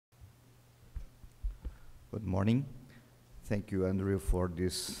Good morning. Thank you, Andrew, for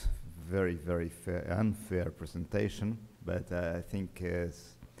this very unfair presentation, but I think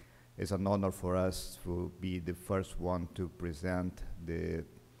it's an honor for us to be the first one to present the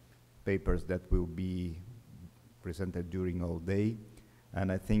papers that will be presented during all day.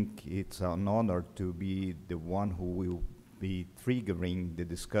 And I think it's an honor to be the one who will be triggering the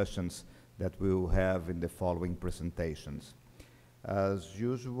discussions that we will have in the following presentations. As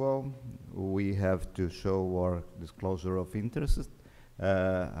usual, we have to show our disclosure of interest.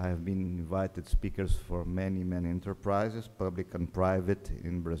 I have been invited speakers for many enterprises, public and private,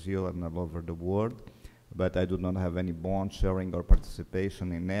 in Brazil and all over the world, but I do not have any bond sharing or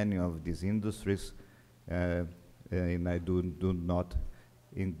participation in any of these industries, and I do not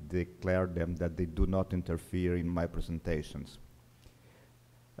declare them that they do not interfere in my presentations.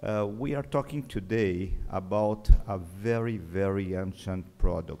 We are talking today about a very ancient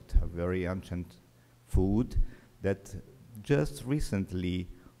product, a very ancient food that just recently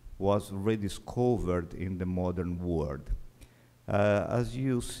was rediscovered in the modern world. As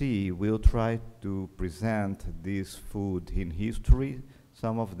you see, we'll try to present this food in history,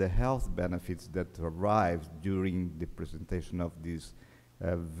 some of the health benefits that arrived during the presentation of this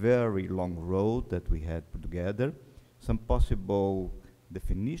very long road that we had put together, some possible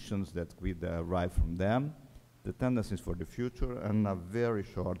definitions that we derive from them, the tendencies for the future, and a very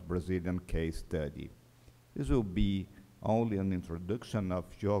short Brazilian case study. This will be only an introduction of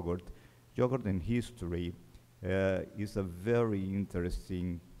yogurt. Yogurt in history is a very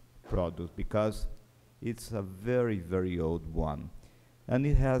interesting product because it's a very old one, and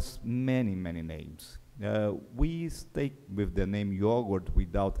it has many names. We stay with the name yogurt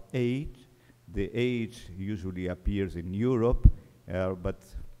without age. The age usually appears in Europe, but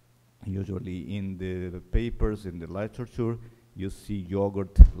usually in the papers, in the literature, you see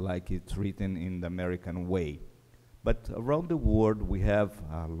yogurt like it's written in the American way. But around the world, we have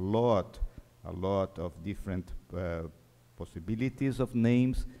a lot of different possibilities of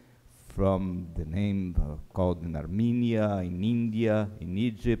names, from the name called in Armenia, in India, in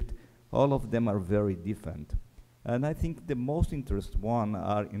Egypt. All of them are very different. And I think the most interesting one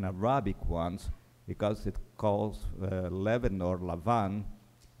are in Arabic ones, because it calls levan or lavan.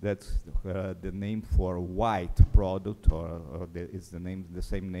 That's the name for white product, or it's the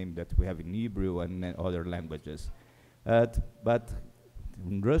same name that we have in Hebrew and other languages. But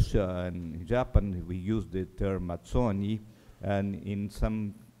in Russia and in Japan, we use the term matsoni, and in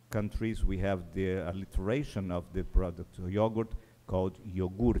some countries we have the alliteration of the product yogurt called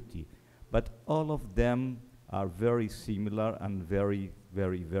yogurti. But all of them are very similar and very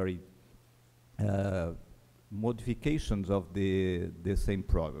modifications of the same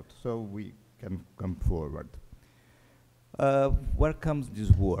product. So we can come forward. Where comes this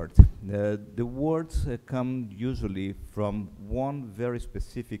word? The words come usually from one very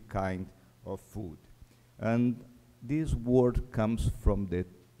specific kind of food. And this word comes from the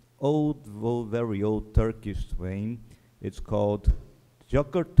very old Turkish strain. It's called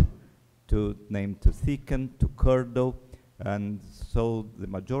yogurt, named to thicken, to curdle. And so the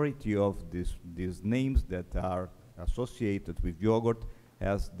majority of these names that are associated with yogurt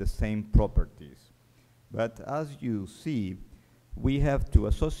has the same properties. But as you see, we have to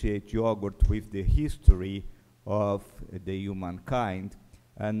associate yogurt with the history of the humankind,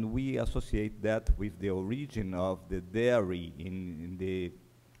 and we associate that with the origin of the dairy in the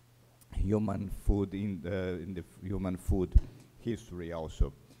human food, in the human food history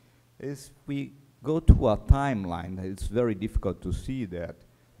also. As we go to a timeline, it's very difficult to see that,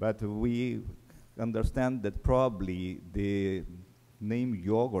 but we understand that probably the name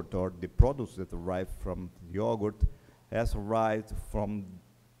yogurt, or the products that arrive from yogurt, has arrived from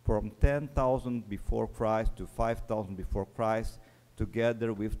 10,000 before Christ to 5,000 before Christ,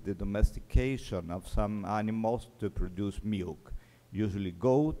 together with the domestication of some animals to produce milk, usually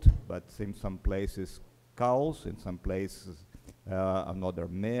goat, but in some places cows, in some places another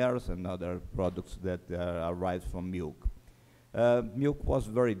mares and other products that arise from milk. Milk was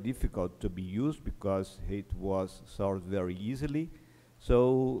very difficult to be used because it was sold very easily.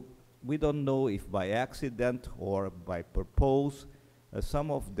 So we don't know if by accident or by purpose,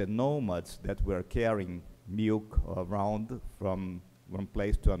 some of the nomads that were carrying milk around from one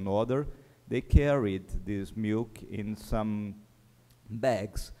place to another, they carried this milk in some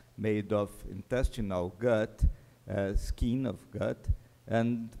bags made of intestinal gut, skin of gut,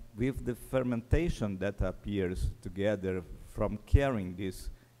 and with the fermentation that appears together from carrying this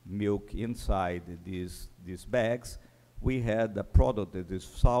milk inside these bags, we had a product that is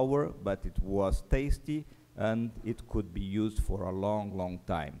sour, but it was tasty, and it could be used for a long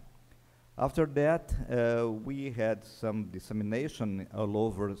time. After that, we had some dissemination all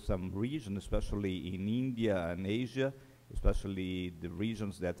over some regions, especially in India and Asia, especially the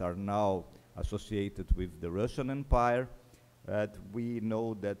regions that are now associated with the Russian Empire. We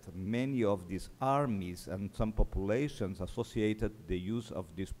know that many of these armies and some populations associated the use of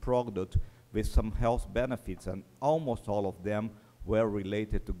this product with some health benefits, and almost all of them were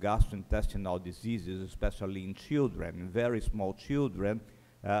related to gastrointestinal diseases, especially in children, very small children,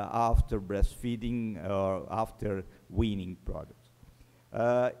 after breastfeeding or after weaning products.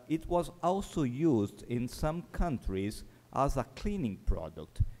 It was also used in some countries as a cleaning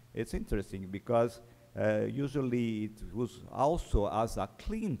product. It's interesting because usually it was also as a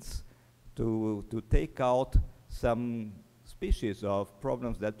cleanse to take out some species of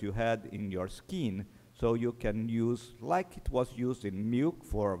problems that you had in your skin, so you can use, like it was used in milk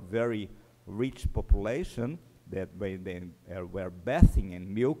for a very rich population, that when they were bathing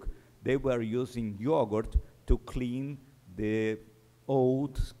in milk, they were using yogurt to clean the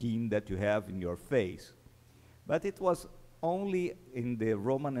old skin that you have in your face. But it was only in the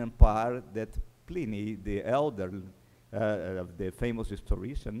Roman Empire that Pliny, the elder, the famous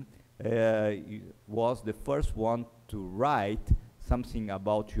historian, was the first one to write something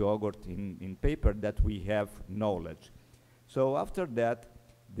about yogurt in paper that we have knowledge. So after that,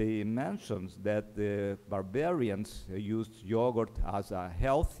 they mentions that the barbarians used yogurt as a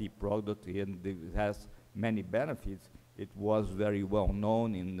healthy product and it has many benefits. It was very well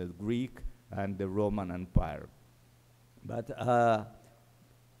known in the Greek and the Roman Empire. But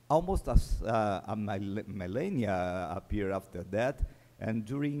almost as a millennia appeared after that, and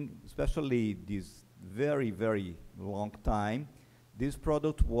during especially this very, very long time, this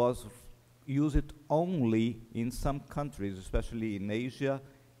product was used only in some countries, especially in Asia,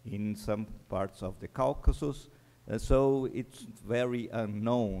 in some parts of the Caucasus, so it's very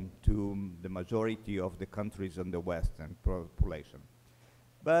unknown to the majority of the countries in the Western population.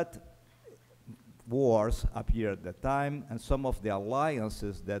 But wars appeared at the time, and some of the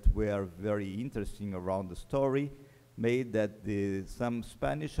alliances that were very interesting around the story made that some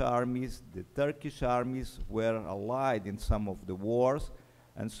Spanish armies, the Turkish armies, were allied in some of the wars,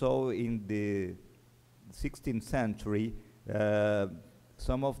 and so in the 16th century,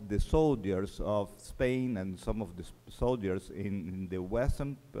 some of the soldiers of Spain and some of the soldiers in the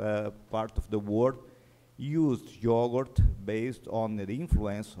western part of the world used yogurt based on the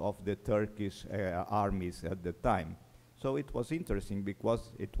influence of the Turkish armies at the time. So it was interesting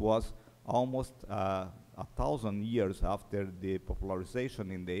because it was almost 1,000 years after the popularization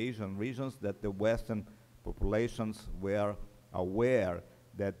in the Asian regions that the Western populations were aware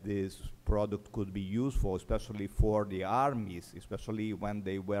that this product could be useful, especially for the armies, especially when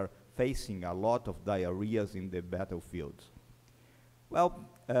they were facing a lot of diarrheas in the battlefields. Well,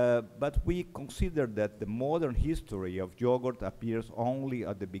 but we consider that the modern history of yogurt appears only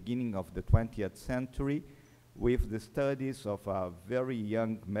at the beginning of the 20th century with the studies of a very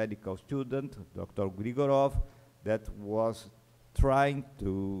young medical student, Dr. Grigorov, that was trying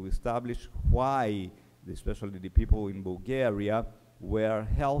to establish why, especially the people in Bulgaria, were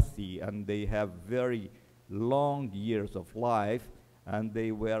healthy and they have very long years of life, and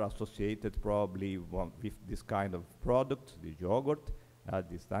they were associated probably with this kind of product, the yogurt. At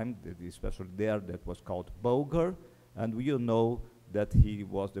this time, especially there, that was called bulgur, and we know that he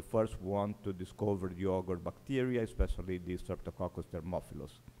was the first one to discover the yogurt bacteria, especially the Streptococcus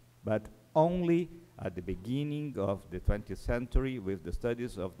thermophilus. But only at the beginning of the 20th century, with the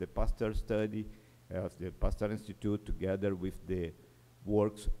studies of the Pasteur study, of the Pasteur Institute, together with the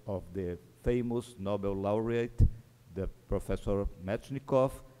works of the famous Nobel laureate, the Professor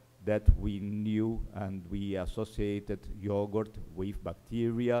Mechnikov, that we knew and we associated yogurt with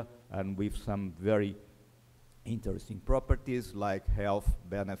bacteria and with some very interesting properties like health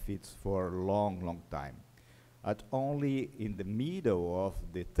benefits for a long, long time. At only in the middle of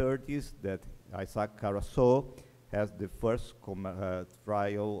the 30s that Isaac Carasso has the first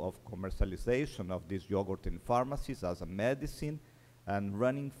trial of commercialization of this yogurt in pharmacies as a medicine, and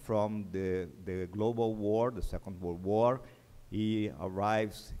running from the global war, the Second World War, he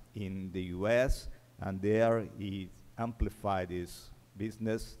arrives in the US, and there he amplified his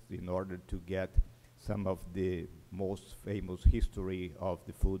business in order to get some of the most famous history of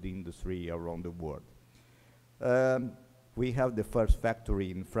the food industry around the world. We have the first factory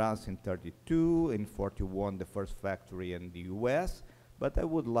in France in 32, in 41 the first factory in the US, but I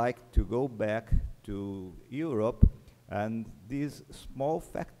would like to go back to Europe, and this small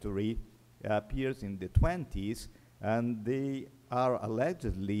factory appears in the 20s, and they are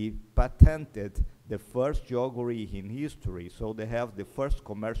allegedly patented the first yogurt in history. So they have the first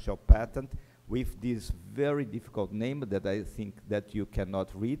commercial patent with this very difficult name that I think that you cannot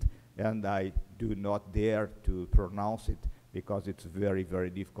read, and I do not dare to pronounce it because it's very, very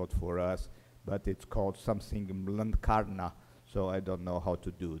difficult for us, but it's called something Mlankarna, so I don't know how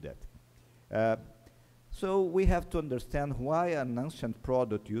to do that. So we have to understand why an ancient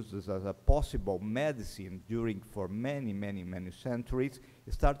product used as a possible medicine for many, many, many centuries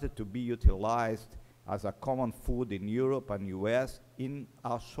started to be utilized as a common food in Europe and US in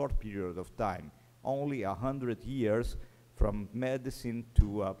a short period of time, only 100 years from medicine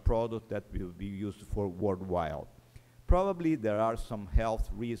to a product that will be used for worldwide. Probably there are some health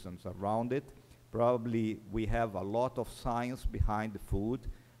reasons around it. Probably we have a lot of science behind the food,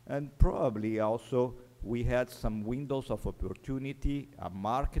 and probably also we had some windows of opportunity, a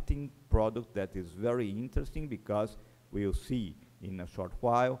marketing product that is very interesting because we'll see in a short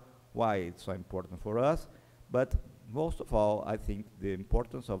while why it's so important for us. But most of all, I think the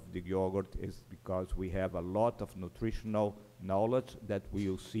importance of the yogurt is because we have a lot of nutritional knowledge that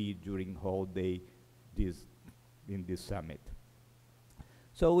we'll see during whole day in this summit.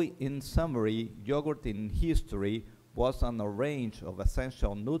 So in summary, yogurt in history was an array of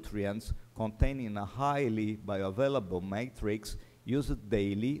essential nutrients containing a highly bioavailable matrix used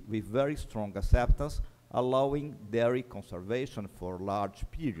daily with very strong acceptance, allowing dairy conservation for large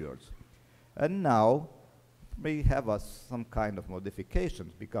periods. And now we have some kind of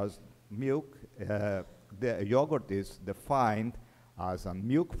modifications because milk, the yogurt is defined as a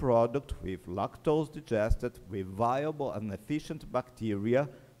milk product with lactose digested, with viable and efficient bacteria,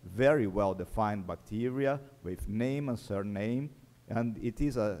 very well-defined bacteria with name and surname, and it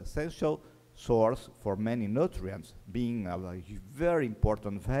is an essential source for many nutrients, being a very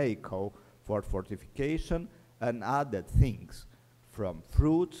important vehicle for fortification and other things, from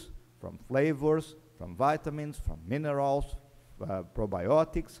fruits, from flavors, from vitamins, from minerals,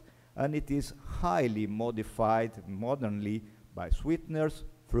 probiotics, and it is highly modified modernly by sweeteners,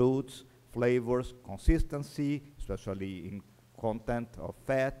 fruits, flavors, consistency, especially in content of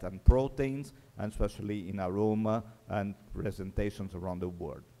fat and proteins, and especially in aroma and presentations around the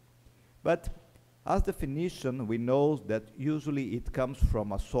world. But as definition, we know that usually it comes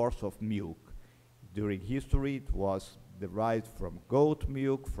from a source of milk. During history, it was derived from goat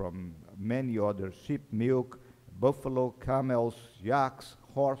milk, from many other sheep milk, buffalo, camels, yaks,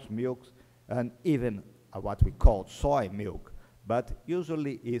 horse milks, and even what we call soy milk. But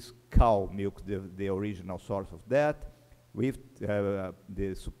usually is cow milk, the original source of that, with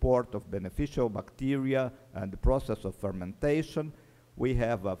the support of beneficial bacteria and the process of fermentation. We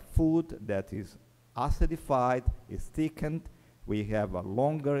have a food that is acidified, is thickened. We have a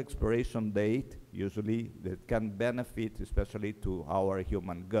longer expiration date, usually, that can benefit especially to our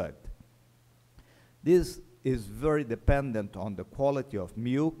human gut. This is very dependent on the quality of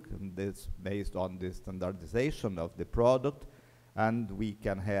milk, and this based on the standardization of the product, and we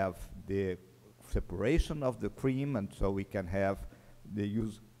can have the separation of the cream, and so we can have the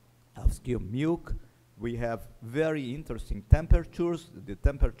use of skim milk. We have very interesting temperatures. The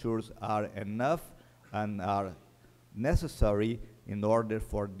temperatures are enough and are necessary in order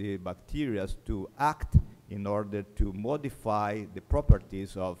for the bacteria to act in order to modify the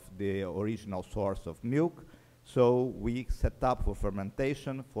properties of the original source of milk. So we set up for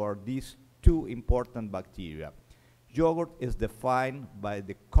fermentation for these two important bacteria. Yogurt is defined by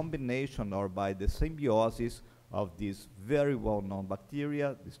the combination or by the symbiosis of these very well-known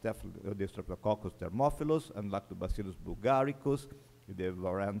bacteria, the Streptococcus thermophilus and Lactobacillus bulgaricus, the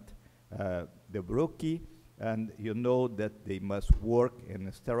variant the Brucki, and you know that they must work in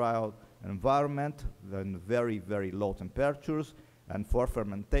a sterile environment and very, very low temperatures, and for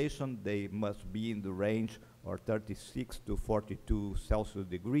fermentation they must be in the range of 36 to 42 Celsius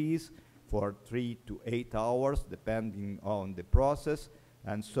degrees for 3 to 8 hours, depending on the process,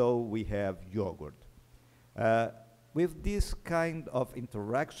 and so we have yogurt. With this kind of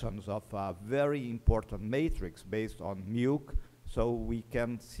interactions of a very important matrix based on milk, so we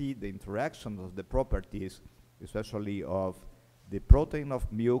can see the interaction of the properties, especially of the protein of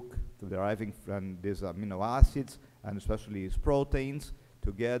milk deriving from these amino acids, and especially its proteins,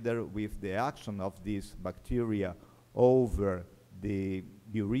 together with the action of these bacteria over the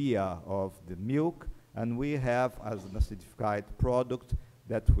urea of the milk, and we have as an acidified product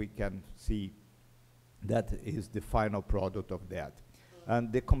that we can see that is the final product of that.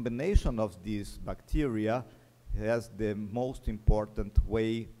 And the combination of these bacteria has the most important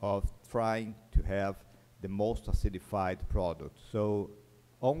way of trying to have the most acidified product. So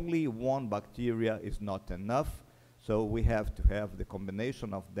only one bacteria is not enough, so we have to have the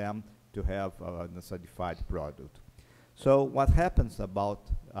combination of them to have an acidified product. So what happens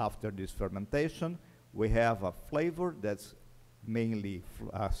after this fermentation? We have a flavor that's mainly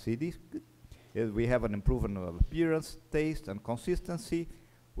acidic. We have an improvement of appearance, taste, and consistency.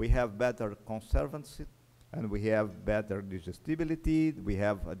 We have better conservancy, and we have better digestibility. We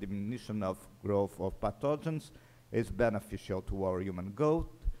have a diminution of growth of pathogens. It's beneficial to our human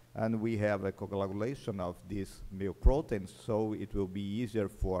goat, and we have a coagulation of these milk proteins, so it will be easier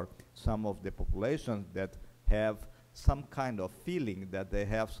for some of the populations that have some kind of feeling that they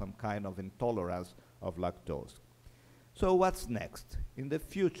have some kind of intolerance of lactose. So what's next? In the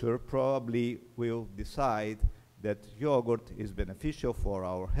future, probably we'll decide that yogurt is beneficial for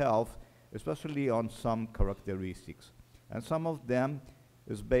our health, especially on some characteristics. And some of them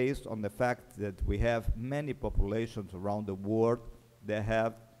is based on the fact that we have many populations around the world that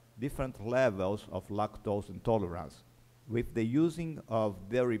have different levels of lactose intolerance. With the using of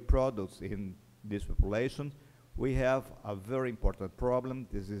dairy products in this population, we have a very important problem.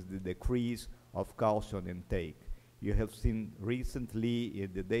 This is the decrease of calcium intake. You have seen recently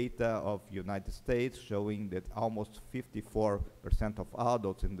the data of United States showing that almost 54% of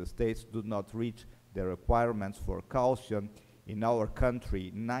adults in the States do not reach the requirements for calcium. In our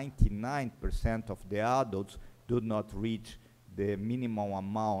country, 99% of the adults do not reach the minimum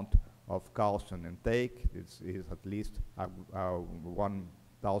amount of calcium intake. This is at least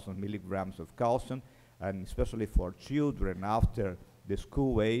 1,000 milligrams of calcium, and especially for children after the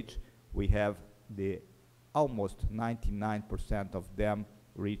school age, we have the almost 99% of them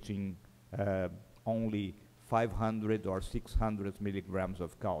reaching only 500 or 600 milligrams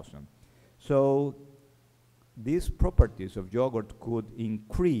of calcium. So these properties of yogurt could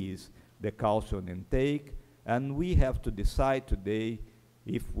increase the calcium intake, and we have to decide today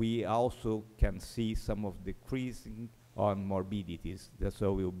if we also can see some of decreasing on morbidities. That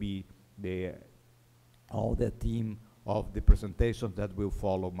so will be all the theme of the presentation that will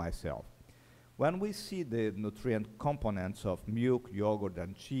follow myself. When we see the nutrient components of milk, yogurt,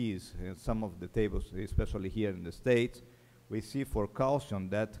 and cheese in some of the tables, especially here in the States, we see for calcium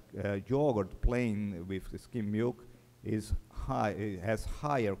that yogurt plain with skim milk is it has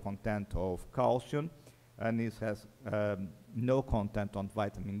higher content of calcium, and it has no content on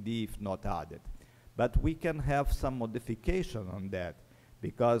vitamin D if not added. But we can have some modification on that,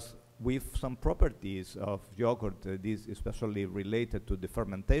 because with some properties of yogurt, these especially related to the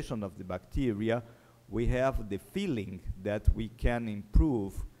fermentation of the bacteria, we have the feeling that we can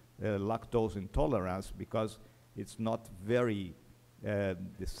improve lactose intolerance, because it's not very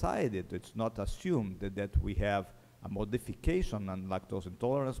decided, it's not assumed that we have a modification on lactose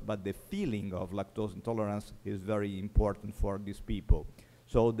intolerance, but the feeling of lactose intolerance is very important for these people.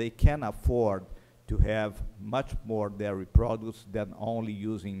 So they can afford to have much more dairy products than only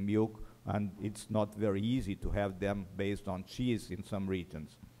using milk, and it's not very easy to have them based on cheese in some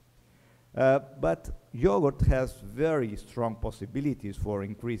regions. But yogurt has very strong possibilities for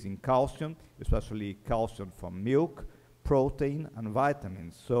increasing calcium, especially calcium from milk, protein, and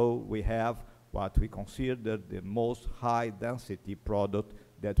vitamins. So we have what we consider the most high density product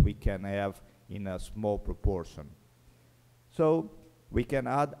that we can have in a small proportion. So we can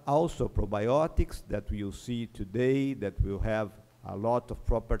add also probiotics that we'll see today that will have a lot of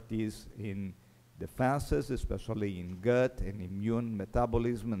properties in defenses, especially in gut and immune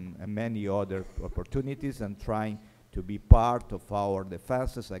metabolism and many other opportunities, and trying to be part of our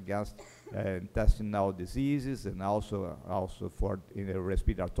defenses against intestinal diseases and also for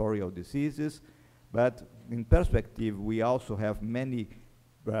respiratory diseases. But in perspective, we also have many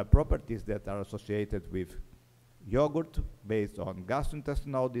properties that are associated with yogurt based on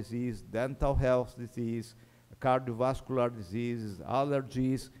gastrointestinal disease, dental health disease, cardiovascular diseases,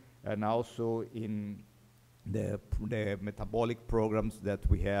 allergies, and also in the metabolic programs that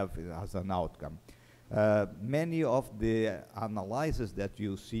we have as an outcome. Many of the analyses that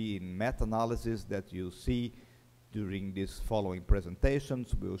you see in meta-analysis that you see during these following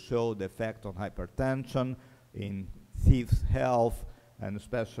presentations will show the effect on hypertension, in teeth health, and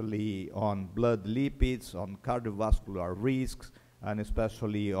especially on blood lipids, on cardiovascular risks, and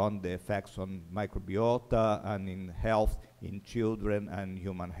especially on the effects on microbiota and in health in children and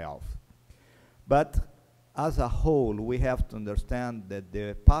human health. But as a whole, we have to understand that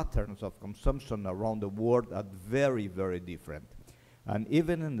the patterns of consumption around the world are very, very different. And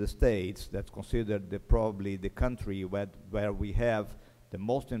even in the States, that's considered probably the country where we have the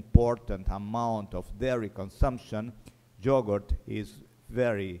most important amount of dairy consumption, yogurt is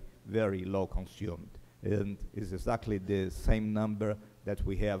very, very low consumed. And is exactly the same number that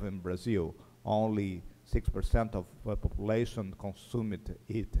we have in Brazil. Only 6% of the population consume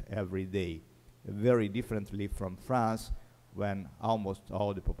it every day. Very differently from France, when almost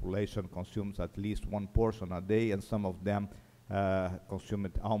all the population consumes at least one portion a day, and some of them consume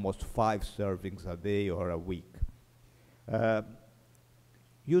it almost 5 servings a day or a week.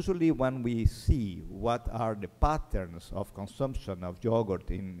 Usually when we see what are the patterns of consumption of yogurt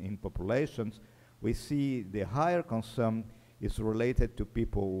in populations, we see the higher consumption is related to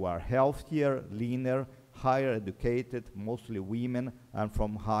people who are healthier, leaner, higher educated, mostly women, and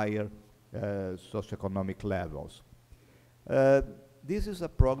from higher socioeconomic levels. This is a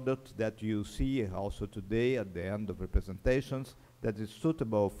product that you see also today at the end of the presentations that is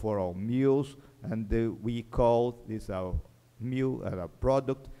suitable for our meals, and we call this our meal a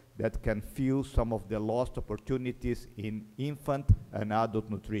product that can fill some of the lost opportunities in infant and adult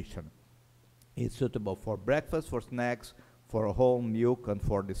nutrition. It's suitable for breakfast, for snacks, for whole milk, and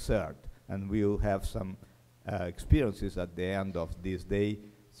for dessert. And we'll have some experiences at the end of this day,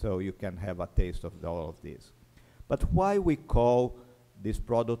 so you can have a taste of all of this. But why we call this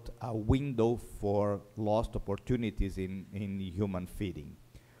product a window for lost opportunities in human feeding?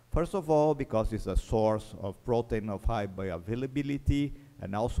 First of all, because it's a source of protein of high bioavailability,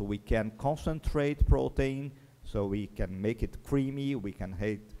 and also we can concentrate protein, so we can make it creamy, we can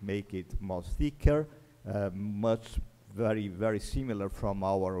make it more thicker, very, very similar from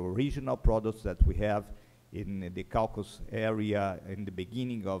our original products that we have in the Caucasus area in the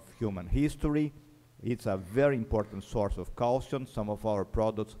beginning of human history. It's a very important source of calcium. Some of our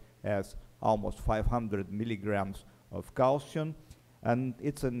products has almost 500 milligrams of calcium, and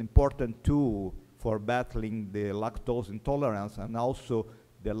it's an important tool for battling the lactose intolerance and also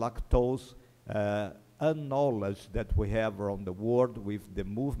the lactose unknowledge that we have around the world with the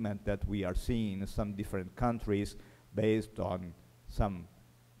movement that we are seeing in some different countries based on some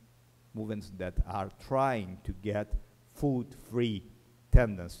movements that are trying to get food-free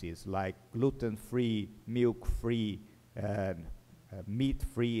tendencies like gluten-free, milk-free, and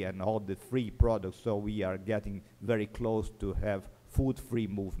meat-free, and all the free products. So we are getting very close to have food-free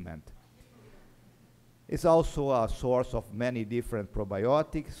movement. It's also a source of many different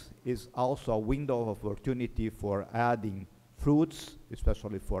probiotics. It's also a window of opportunity for adding fruits,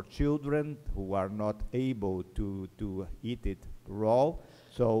 especially for children who are not able to eat it raw.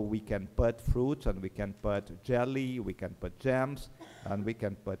 So we can put fruits, and we can put jelly, we can put jams, and we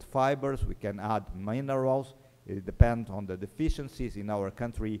can put fibers, we can add minerals. It depends on the deficiencies. In our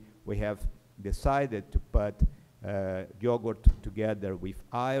country, we have decided to put yogurt together with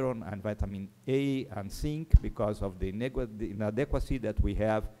iron and vitamin A and zinc because of the inadequacy that we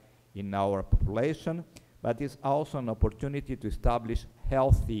have in our population. But it's also an opportunity to establish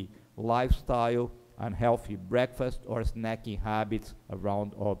healthy lifestyle and healthy breakfast or snacking habits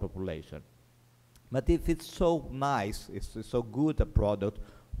around our population. But if it's so nice, it's so good a product,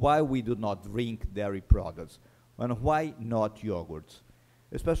 why we do not drink dairy products? And why not yogurts?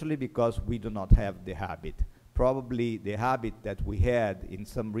 Especially because we do not have the habit. Probably the habit that we had in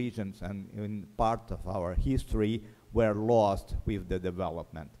some regions and in part of our history were lost with the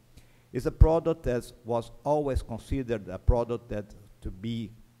development. It's a product that was always considered a product that to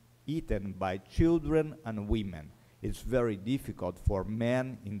be eaten by children and women. It's very difficult for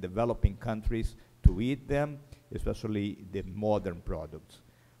men in developing countries to eat them, especially the modern products.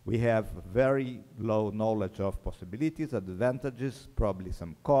 We have very low knowledge of possibilities, advantages, probably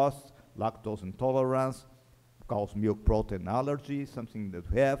some costs, lactose intolerance, cause milk protein allergy, something that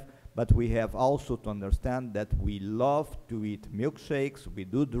we have, but we have also to understand that we love to eat milkshakes, we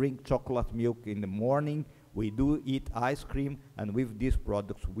do drink chocolate milk in the morning, we do eat ice cream, and with these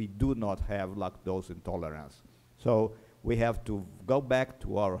products we do not have lactose intolerance. So we have to go back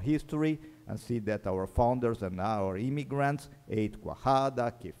to our history and see that our founders and our immigrants ate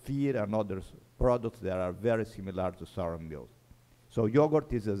cuajada, kefir, and other products that are very similar to sour milk. So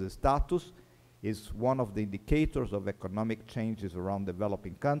yogurt is as a status, is one of the indicators of economic changes around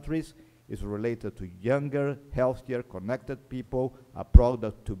developing countries, is related to younger, healthier, connected people, a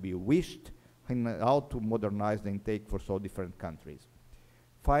product to be wished, and how to modernize the intake for so different countries.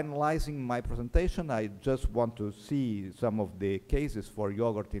 Finalizing my presentation, I just want to see some of the cases for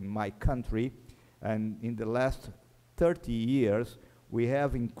yogurt in my country, and in the last 30 years, we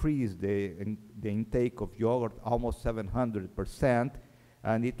have increased the intake of yogurt almost 700%,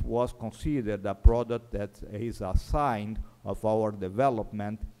 and it was considered a product that is a sign of our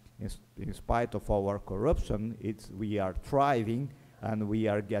development. In spite of our corruption, we are thriving and we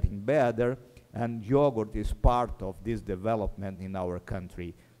are getting better, and yogurt is part of this development in our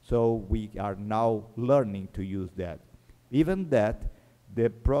country. So we are now learning to use that. Even that, the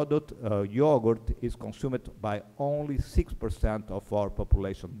product yogurt is consumed by only 6% of our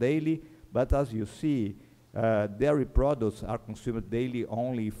population daily, but as you see, dairy products are consumed daily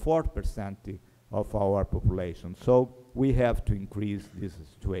only 4% of our population. So we have to increase this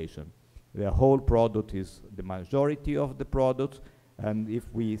situation. The whole product is the majority of the products, and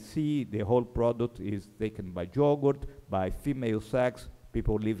if we see the whole product is taken by yogurt, by female sex,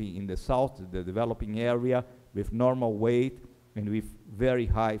 people living in the south, the developing area, with normal weight, and with very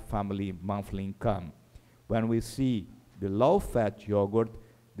high family monthly income. When we see the low-fat yogurt,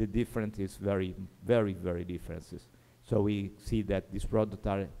 the difference is very differences. So we see that these products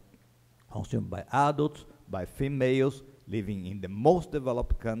are consumed by adults, by females, living in the most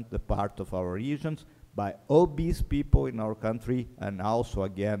developed part of our regions, by obese people in our country, and also,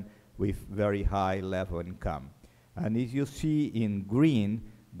 again, with very high level income. And as you see in green,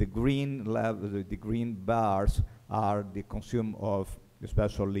 the green bars are the consume of,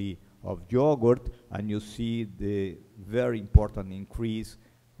 especially of yogurt, and you see the very important increase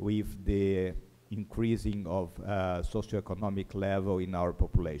with the increasing of socioeconomic level in our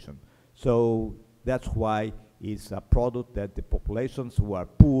population. So that's why it's a product that the populations who are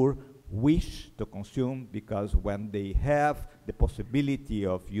poor wish to consume, because when they have the possibility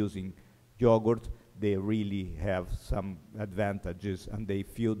of using yogurt, they really have some advantages, and they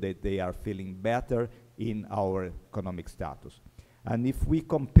feel that they are feeling better in our economic status. And if we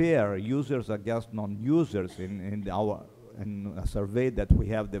compare users against non-users in a survey that we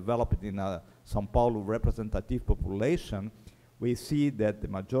have developed in a São Paulo representative population, we see that the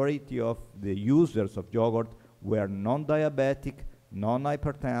majority of the users of yogurt were non-diabetic,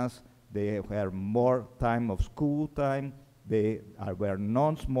 non-hypertensive, they had more time of school time, they were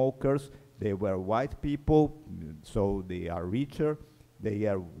non-smokers, they were white people, so they are richer, they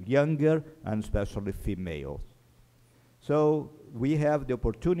are younger, and especially females. So we have the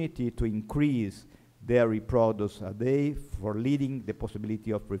opportunity to increase dairy products a day for leading the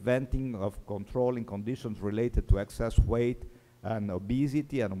possibility of preventing, of controlling conditions related to excess weight and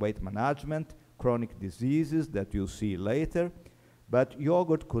obesity and weight management, chronic diseases that you'll see later. But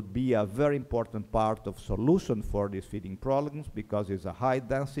yogurt could be a very important part of solution for these feeding problems, because it's a high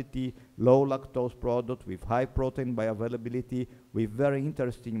density, low lactose product with high protein bioavailability, with very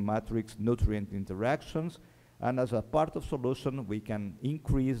interesting matrix nutrient interactions. And as a part of solution, we can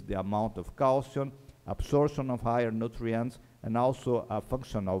increase the amount of calcium, absorption of higher nutrients, and also a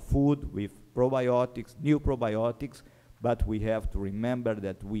functional food with probiotics, new probiotics. But we have to remember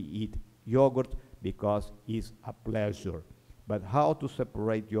that we eat yogurt because it's a pleasure. But how to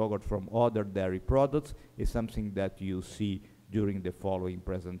separate yogurt from other dairy products is something that you see during the following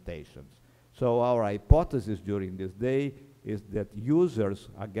presentations. So our hypothesis during this day is that users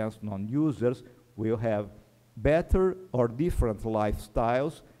against non-users will have better or different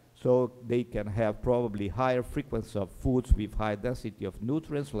lifestyles, so they can have probably higher frequency of foods with high density of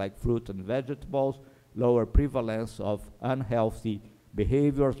nutrients like fruit and vegetables, lower prevalence of unhealthy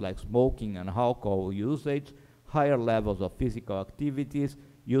behaviors like smoking and alcohol usage, higher levels of physical activities,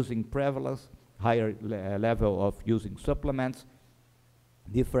 using prevalence, higher level of using supplements,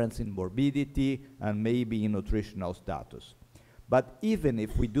 difference in morbidity, and maybe in nutritional status. But even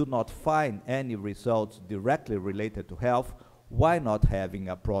if we do not find any results directly related to health, why not having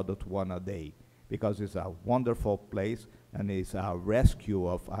a product one a day? Because it's a wonderful place and it's a rescue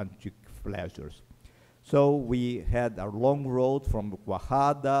of anti-pleasures. So we had a long road from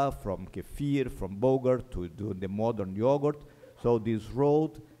cuajada, from kefir, from bulgur to do the modern yogurt. So this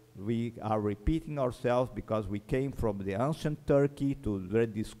road, we are repeating ourselves because we came from the ancient Turkey to the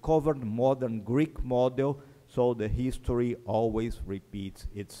rediscovered modern Greek model, so the history always repeats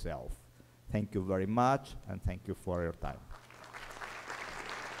itself. Thank you very much, and thank you for your time.